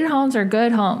 Dated homes are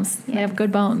good homes. They have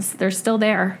good bones. They're still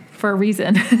there for a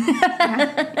reason.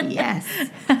 Yes.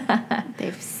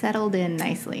 They've settled in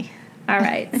nicely. All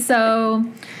right. So,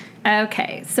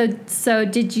 okay. So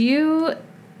did you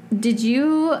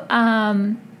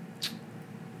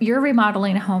you're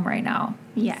remodeling a home right now?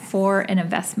 Yes. For an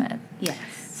investment. Yes.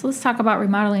 So let's talk about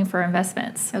remodeling for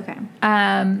investments. Okay.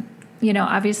 You know,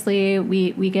 obviously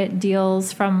we get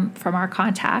deals from our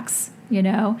contacts, you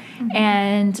know,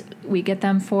 and we get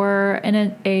them for an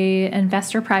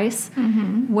investor price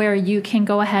where you can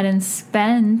go ahead and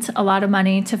spend a lot of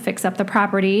money to fix up the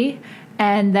property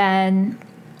and then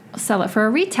sell it for a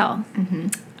retail.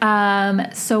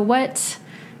 So what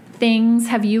things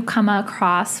have you come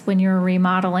across when you're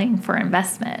remodeling for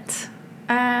investment?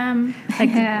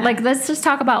 Like let's just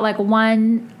talk about like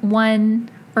one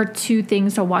or two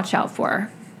things to watch out for.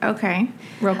 Okay.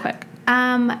 Real quick.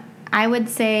 I would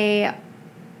say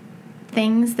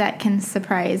things that can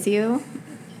surprise you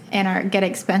and get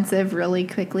expensive really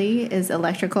quickly is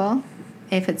electrical.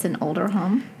 If it's an older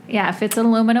home. Yeah, if it's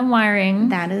aluminum wiring,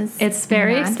 it's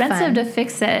very expensive to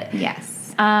fix it.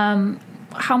 Yes.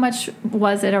 How much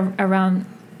was it around,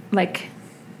 like,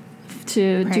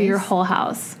 to do your whole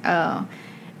house? Oh,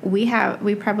 we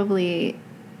probably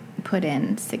put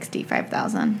in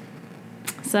 $65,000.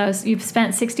 So you've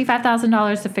spent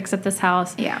 $65,000 to fix up this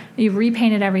house. Yeah. You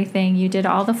repainted everything. You did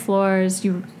all the floors.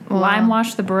 You lime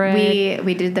washed the brick.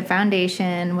 We did the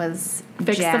foundation. Was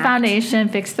fixed the foundation.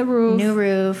 Fixed the roof. New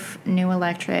roof. New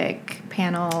electric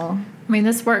panel. I mean,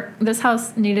 this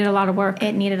house needed a lot of work.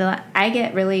 It needed a lot. I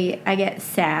get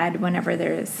sad whenever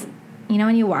there's, you know,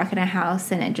 when you walk in a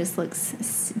house and it just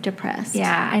looks depressed.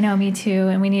 Yeah, I know, me too.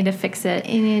 And we need to fix it.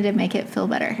 You need to make it feel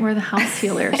better. We're the house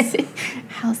healers.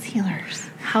 House healers.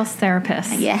 House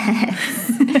therapists.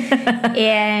 Yes.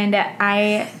 And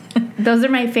those are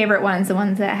my favorite ones, the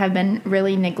ones that have been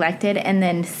really neglected, and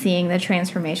then seeing the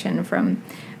transformation from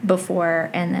before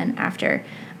and then after.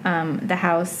 The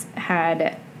house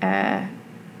had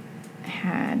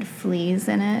fleas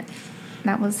in it.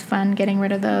 That was fun, getting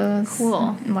rid of those.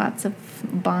 Cool. Lots of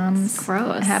bombs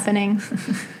happening.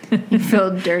 You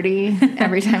feel dirty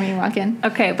every time you walk in.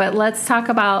 Okay, but let's talk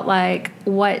about, like,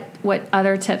 what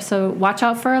other tips. So watch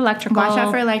out for electrical. Watch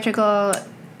out for electrical.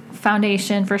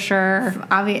 Foundation for sure.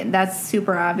 That's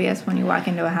super obvious when you walk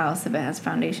into a house if it has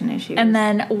foundation issues. And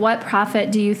then what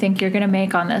profit do you think you're going to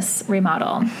make on this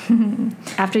remodel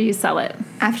after you sell it?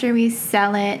 After we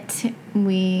sell it,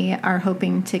 we are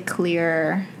hoping to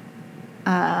clear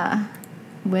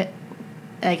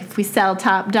if we sell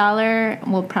top dollar,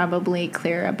 we'll probably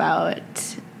clear about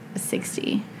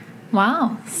 60.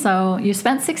 Wow. So you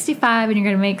spent 65 and you're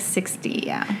going to make 60.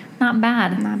 Yeah. Not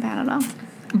bad. Not bad at all.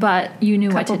 But you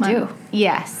knew what to do.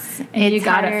 Yes. And you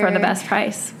got it for the best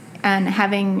price. And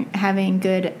having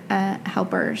good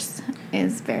helpers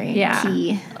is very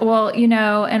key. Well, you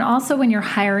know, and also when you're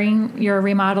hiring your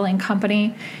remodeling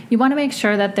company, you want to make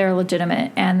sure that they're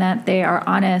legitimate and that they are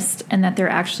honest and that they're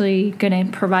actually going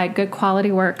to provide good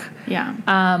quality work. Yeah.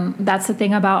 That's the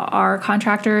thing about our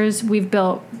contractors. We've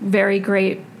built very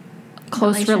great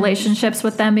close relationships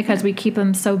with them because we keep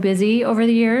them so busy over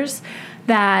the years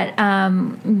that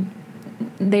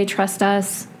they trust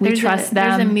us. We trust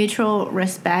them. There's a mutual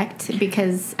respect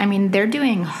because, I mean, they're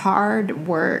doing hard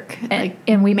work.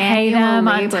 And we pay them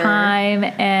labor. on time.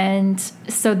 And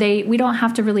so we don't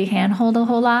have to really handhold a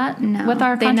whole lot with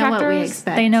our contractors. They know what we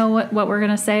expect. They know what we're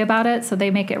going to say about it, so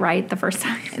they make it right the first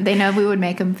time. They know we would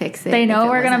make them fix it. They know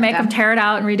we're going to make them tear it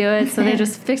out and redo it, so they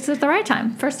just fix it the right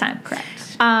time, first time. Correct.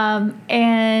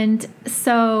 And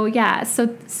so, yeah,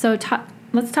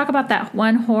 let's talk about that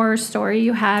one horror story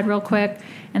you had real quick,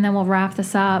 and then we'll wrap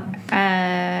this up.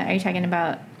 Are you talking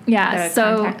about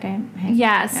contacting?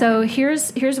 Yeah, okay. So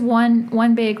here's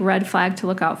one big red flag to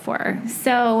look out for.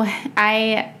 So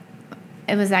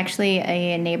it was actually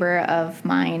a neighbor of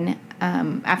mine.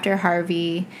 After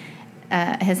Harvey,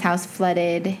 his house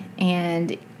flooded,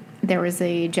 and there was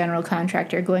a general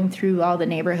contractor going through all the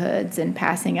neighborhoods and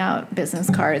passing out business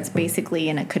cards, basically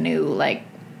in a canoe, like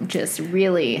just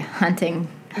really hunting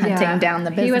down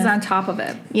the business. He was on top of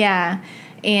it. Yeah.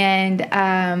 And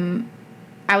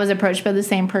I was approached by the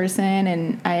same person,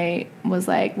 and I was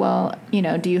like, well,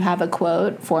 do you have a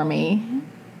quote for me?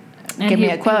 And give me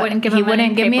a quote. He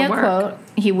wouldn't give me a quote.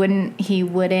 He wouldn't.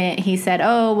 He said,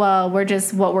 oh, well,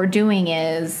 what we're doing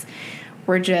is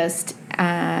we're just,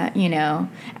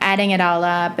 adding it all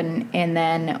up and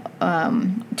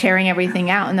then tearing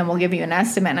everything out, and then we'll give you an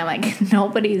estimate. And I'm like,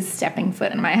 nobody's stepping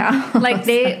foot in my house. Like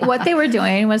what they were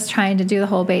doing was trying to do the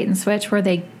whole bait and switch, where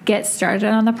they get started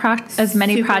on as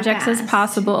many super projects fast as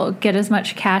possible, get as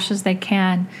much cash as they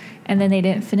can, and then they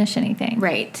didn't finish anything.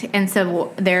 Right. And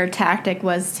so their tactic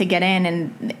was to get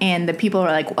in, and the people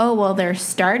were like, oh, well, they're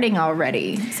starting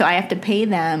already, so I have to pay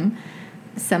them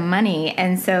some money.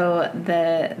 And so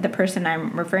the person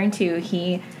I'm referring to,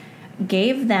 he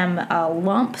gave them a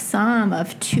lump sum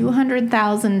of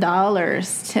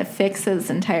 $200,000 to fix his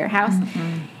entire house.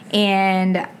 Mm-hmm.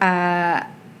 And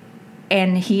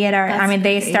he had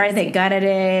they gutted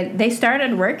it. They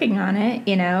started working on it,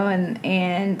 and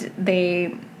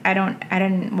I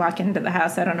didn't walk into the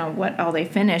house. I don't know what all they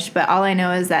finished, but all I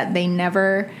know is that they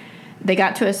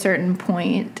got to a certain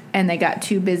point and they got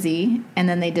too busy, and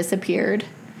then they disappeared,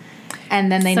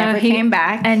 and then they never came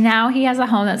back. And now he has a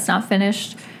home that's not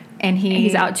finished, and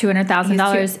he's out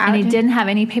 $200,000, and he didn't have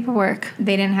any paperwork.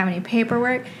 They didn't have any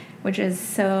paperwork, which is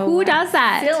so who does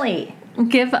that? Silly.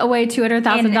 Give away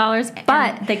 $200,000,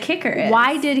 but the kicker is,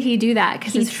 why did he do that?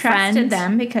 Because he trusted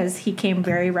them, because he came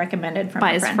very recommended from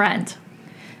his friend.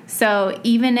 So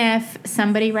even if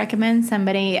somebody recommends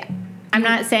somebody, I'm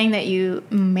not saying that you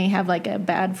may have like a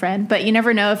bad friend, but you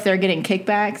never know if they're getting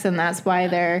kickbacks, and that's why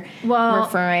they're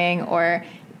referring, or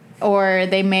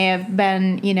they may have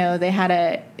been, they had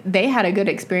a good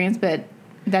experience, but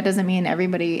that doesn't mean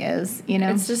everybody is,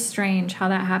 It's just strange how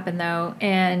that happened, though.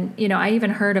 And, I even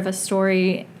heard of a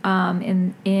story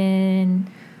in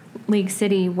League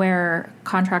City where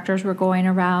contractors were going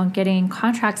around getting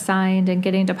contracts signed and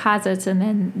getting deposits, and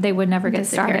then they would never get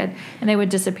started, and they would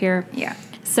disappear. Yeah.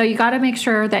 So you got to make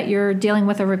sure that you're dealing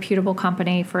with a reputable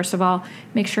company, first of all.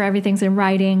 Make sure everything's in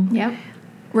writing. Yep.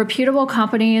 Reputable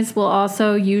companies will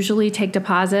also usually take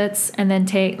deposits, and then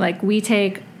we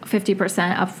take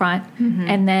 50% up front. Mm-hmm.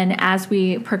 And then as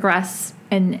we progress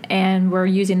and we're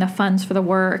using the funds for the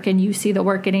work, and you see the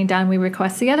work getting done, we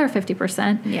request the other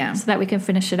 50% so that we can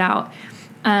finish it out.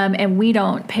 And we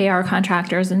don't pay our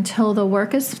contractors until the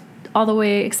work is all the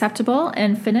way acceptable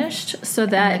and finished, so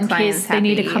that in case they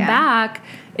need to come back,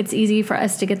 it's easy for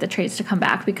us to get the trades to come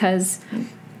back, because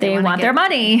they want their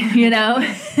money,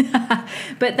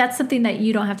 But that's something that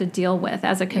you don't have to deal with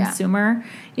as a consumer,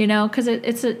 because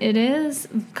it is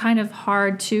kind of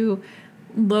hard to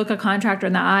look a contractor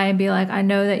in the eye and be like, I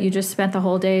know that you just spent the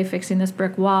whole day fixing this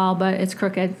brick wall, but it's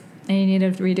crooked and you need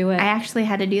to redo it. I actually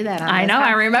had to do that.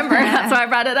 I remember. That's why I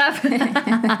brought it up.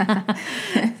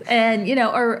 And,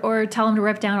 or tell them to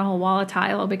rip down a whole wall of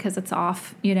tile because it's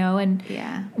off, and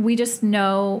we just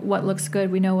know what looks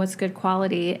good. We know what's good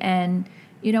quality, and,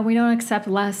 we don't accept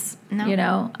less,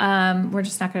 we're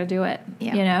just not going to do it,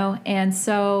 and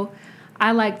so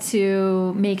I like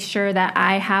to make sure that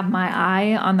I have my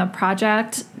eye on the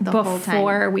project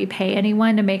before we pay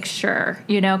anyone, to make sure,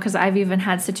 because I've even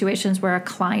had situations where a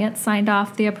client signed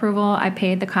off the approval. I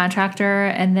paid the contractor,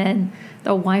 and then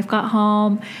the wife got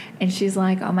home and she's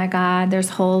like, oh my God, there's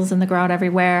holes in the grout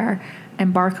everywhere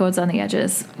and barcodes on the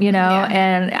edges,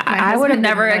 and I would have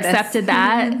never accepted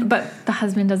that, but the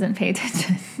husband doesn't pay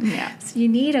attention. Yeah. So you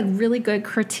need a really good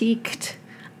critiqued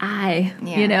eye,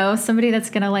 somebody that's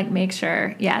going to make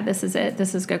sure, this is it.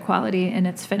 This is good quality and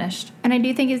it's finished. And I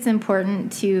do think it's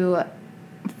important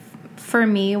for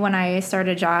me, when I start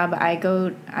a job,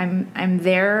 I'm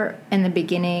there in the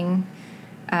beginning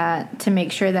to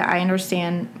make sure that I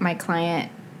understand my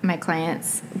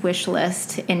client's wish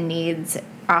list and needs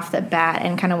off the bat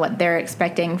and kind of what they're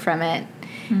expecting from it.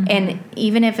 Mm-hmm. And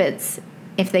even if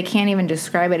they can't even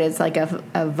describe it as like a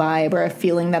vibe or a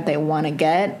feeling that they want to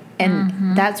get,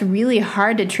 and that's really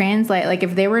hard to translate. Like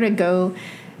if they were to go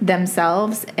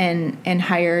themselves and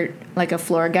hire like a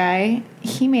floor guy,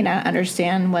 he may not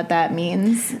understand what that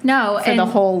means. No, for the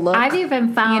whole look. I've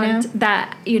even found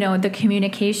that the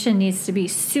communication needs to be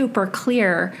super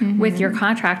clear with your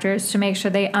contractors to make sure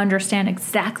they understand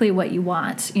exactly what you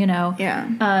want. You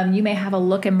may have a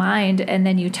look in mind, and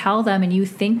then you tell them, and you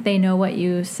think they know what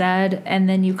you said, and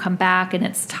then you come back and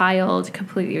it's tiled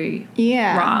completely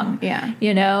wrong. Yeah,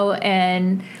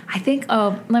 and I think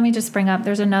let me just bring up.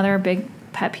 There's another big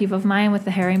pet peeve of mine with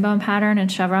the herringbone pattern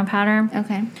and chevron pattern.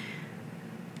 Okay.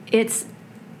 It's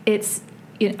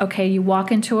okay, you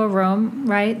walk into a room,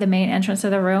 right? The main entrance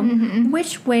of the room. Mm-hmm.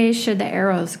 Which way should the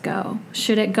arrows go?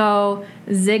 Should it go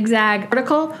zigzag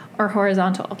vertical or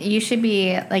horizontal? You should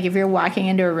be, like, if you're walking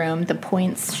into a room, the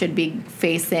points should be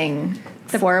facing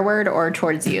forward or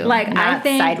towards you, like, not I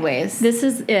think sideways. This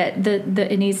is it.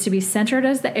 It needs to be centered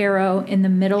as the arrow in the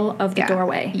middle of the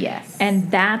doorway. Yes.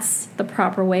 And that's the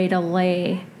proper way to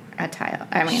lay a tile.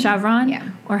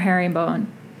 Chevron or herringbone.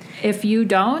 If you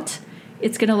don't,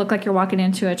 it's going to look like you're walking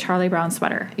into a Charlie Brown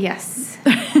sweater. Yes.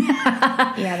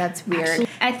 Yeah, that's weird.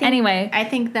 I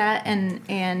think that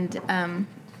and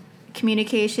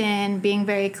communication, being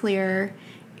very clear,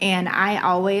 and I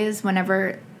always,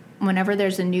 whenever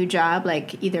there's a new job,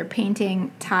 like either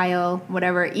painting, tile,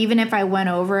 whatever, even if I went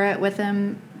over it with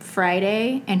him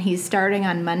Friday and he's starting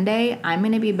on Monday, I'm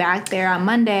going to be back there on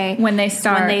Monday when they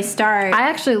start. I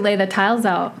actually lay the tiles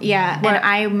out. Yeah, and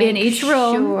I make in each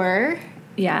room, sure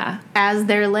as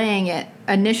they're laying it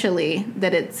initially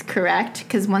that it's correct,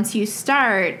 because once you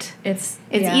start, it's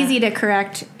easy to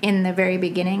correct in the very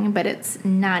beginning, but it's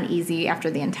not easy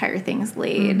after the entire thing's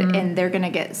laid. And they're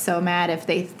gonna get so mad if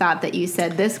they thought that you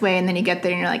said this way, and then you get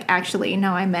there and you're like, actually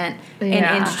no, I meant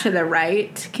an inch to the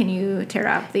right. Can you tear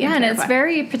up the and it's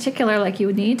very particular, like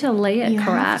you need to lay it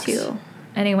correct. You have to.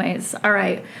 Anyways, all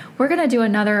right. We're gonna do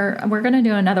another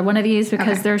one of these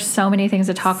because there's so many things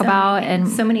to talk about and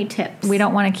so many tips. We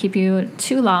don't want to keep you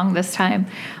too long this time,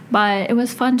 but it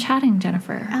was fun chatting,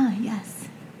 Jennifer. Oh yes,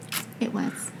 it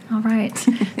was. All right.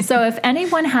 So if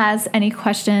anyone has any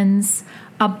questions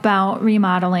about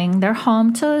remodeling their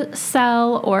home to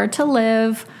sell or to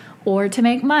live or to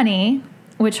make money,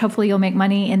 which hopefully you'll make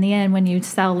money in the end when you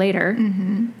sell later.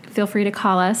 Feel free to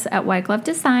call us at White Glove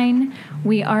Design.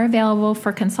 We are available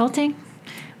for consulting.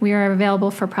 We are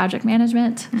available for project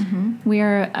management. We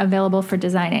are available for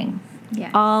designing.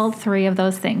 Yes. All three of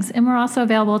those things. And we're also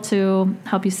available to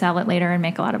help you sell it later and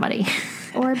make a lot of money.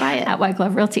 Or buy it. At White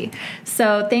Glove Realty.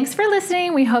 So thanks for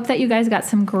listening. We hope that you guys got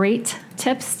some great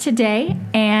tips today.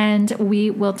 And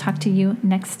we will talk to you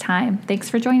next time. Thanks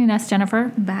for joining us,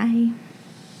 Jennifer. Bye.